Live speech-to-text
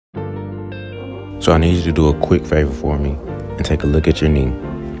So I need you to do a quick favor for me and take a look at your knee.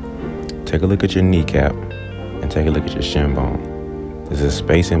 Take a look at your kneecap and take a look at your shin bone. There's a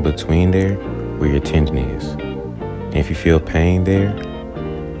space in between there where your tendon is. And if you feel pain there,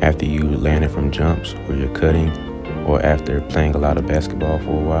 after you landed from jumps or you're cutting or after playing a lot of basketball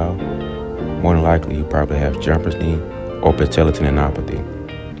for a while, more than likely you probably have jumper's knee or patellar tendinopathy.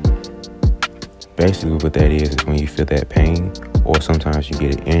 Basically what that is when you feel that pain, or sometimes you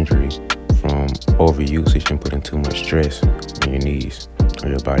get an injury from overusage and putting too much stress on your knees or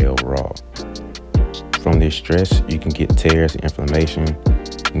your body overall. From this stress, you can get tears and inflammation,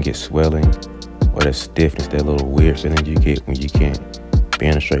 you can get swelling, or that stiffness, that little weird feeling you get when you can't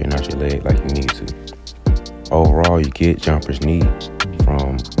bend or straighten out your leg like you need to. Overall, you get jumper's knee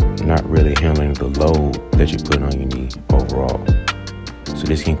from not really handling the load that you put on your knee overall. So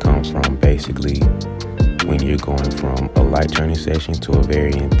this can come from basically when you're going from a light training session to a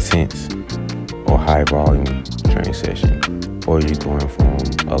very intense or high volume training session, or you're going from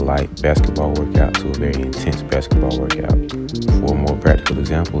a light basketball workout to a very intense basketball workout. For a more practical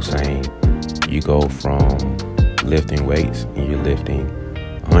example, saying you go from lifting weights and you're lifting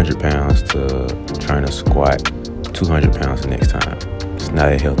 100 pounds to trying to squat 200 pounds the next time. It's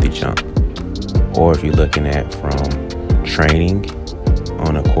not a healthy jump. Or if you're looking at from training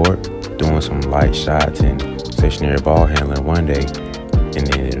on a court, doing some light shots and stationary ball handling one day, and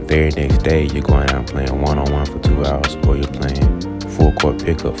then the very next day you're going out and playing one-on-one for 2 hours, or you're playing full court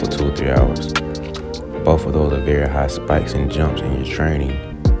pickup for 2 or 3 hours. Both of those are very high spikes and jumps in your training,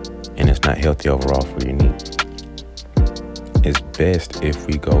 and it's not healthy overall for your knee. It's best if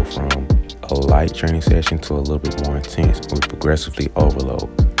we go from a light training session to a little bit more intense and we progressively overload.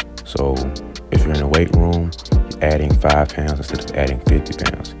 So if you're in a weight room, you're adding 5 pounds instead of adding 50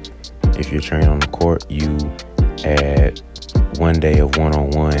 pounds. If you're training on the court, you add 1 day of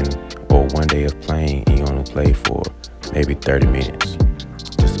one-on-one or 1 day of playing, and you only play for maybe 30 minutes.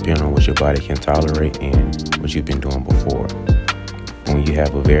 Just depending on what your body can tolerate and what you've been doing before. When you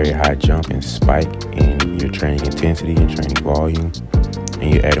have a very high jump and spike in your training intensity and training volume,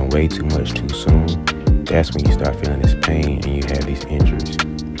 and you're adding way too much too soon, that's when you start feeling this pain and you have these injuries.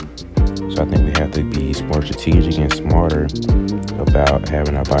 So I think we have to be more strategic and smarter about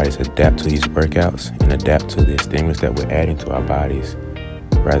having our bodies adapt to these workouts and adapt to the stimulus that we're adding to our bodies,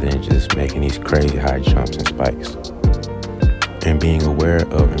 rather than just making these crazy high jumps and spikes. And being aware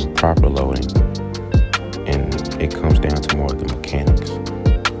of improper loading, and it comes down to more of the mechanics.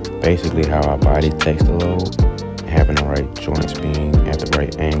 Basically how our body takes the load, having the right joints being at the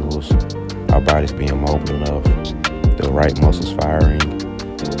right angles, our bodies being mobile enough, the right muscles firing,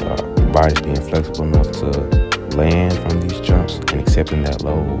 bodies being flexible enough to land from these jumps and accepting that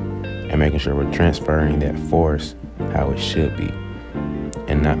load, and making sure we're transferring that force how it should be,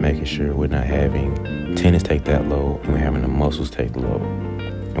 and not making sure we're not having tendons take that load and we're having the muscles take the load.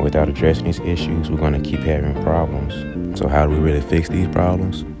 And without addressing these issues, we're going to keep having problems. So how do we really fix these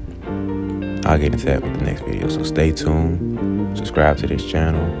problems? I'll get into that with the next video. So stay tuned, subscribe to this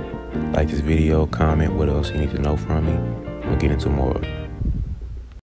channel, like this video, comment what else you need to know from me. We'll get into more of it.